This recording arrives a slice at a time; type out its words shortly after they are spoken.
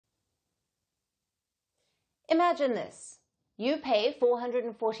Imagine this. You pay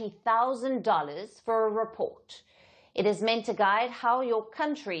 $440,000 for a report. It is meant to guide how your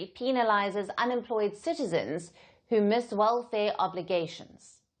country penalizes unemployed citizens who miss welfare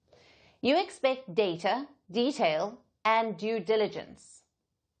obligations. You expect data, detail, and due diligence.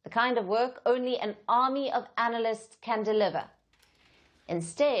 The kind of work only an army of analysts can deliver.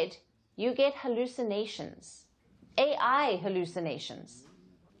 Instead, you get hallucinations, AI hallucinations.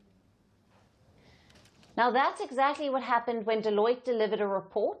 Now that's exactly what happened when Deloitte delivered a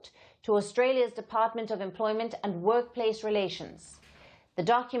report to Australia's Department of Employment and Workplace Relations. The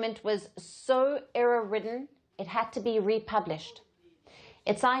document was so error-ridden, it had to be republished.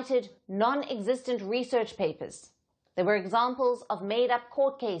 It cited non-existent research papers. There were examples of made-up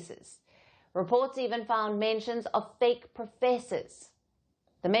court cases. Reports even found mentions of fake professors.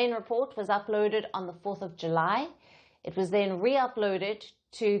 The main report was uploaded on the 4th of July. It was then re-uploaded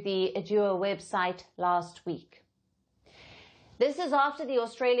to the Adua website last week. This is after the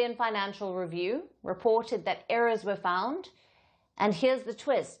Australian Financial Review reported that errors were found. And here's the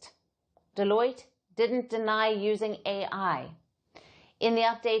twist. Deloitte didn't deny using AI. In the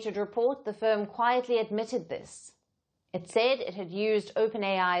updated report, the firm quietly admitted this. It said it had used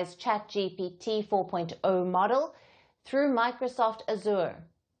OpenAI's ChatGPT 4.0 model through Microsoft Azure.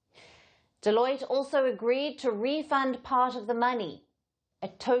 Deloitte also agreed to refund part of the money, a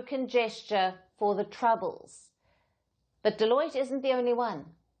token gesture for the troubles. But Deloitte isn't the only one.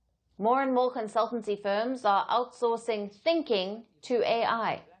 More and more consultancy firms are outsourcing thinking to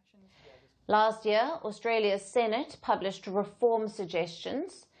AI. Last year, Australia's Senate published reform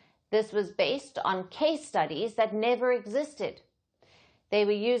suggestions. This was based on case studies that never existed. They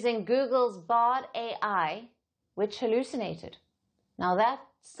were using Google's Bard AI, which hallucinated. Now that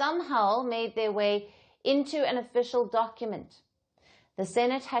somehow made their way into an official document. The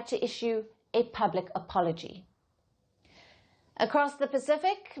Senate had to issue a public apology. Across the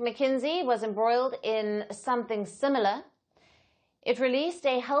Pacific, McKinsey was embroiled in something similar. It released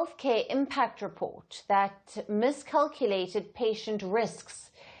a healthcare impact report that miscalculated patient risks.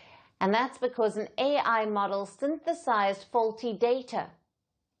 And that's because an AI model synthesized faulty data.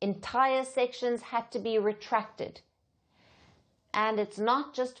 Entire sections had to be retracted. And it's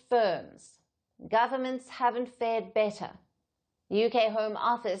not just firms. Governments haven't fared better. The UK Home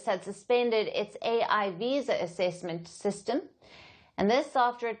Office had suspended its AI visa assessment system, and this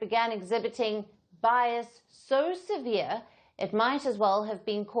after it began exhibiting bias so severe it might as well have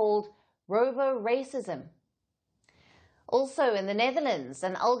been called robo-racism. Also in the Netherlands,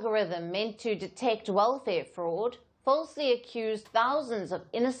 an algorithm meant to detect welfare fraud falsely accused thousands of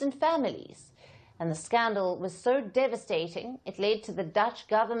innocent families, and the scandal was so devastating it led to the Dutch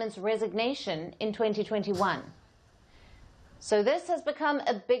government's resignation in 2021. So this has become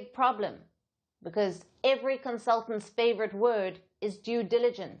a big problem because every consultant's favorite word is due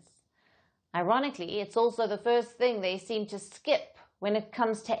diligence. Ironically, it's also the first thing they seem to skip when it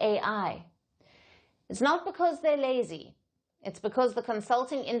comes to AI. It's not because they're lazy. It's because the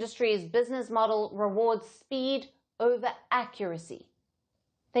consulting industry's business model rewards speed over accuracy.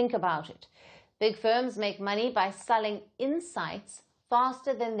 Think about it. Big firms make money by selling insights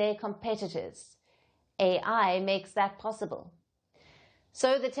faster than their competitors. AI makes that possible.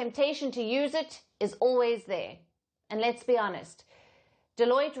 So the temptation to use it is always there. And let's be honest,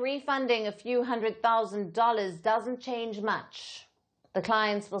 Deloitte refunding a few $100,000 doesn't change much. The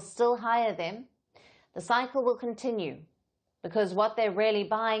clients will still hire them. The cycle will continue because what they're really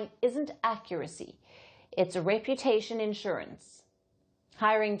buying isn't accuracy. It's a reputation insurance.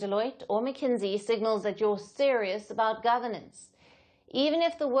 Hiring Deloitte or McKinsey signals that you're serious about governance, even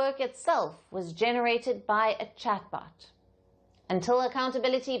if the work itself was generated by a chatbot. Until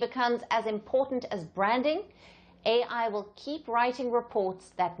accountability becomes as important as branding, AI will keep writing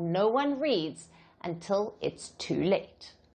reports that no one reads until it's too late.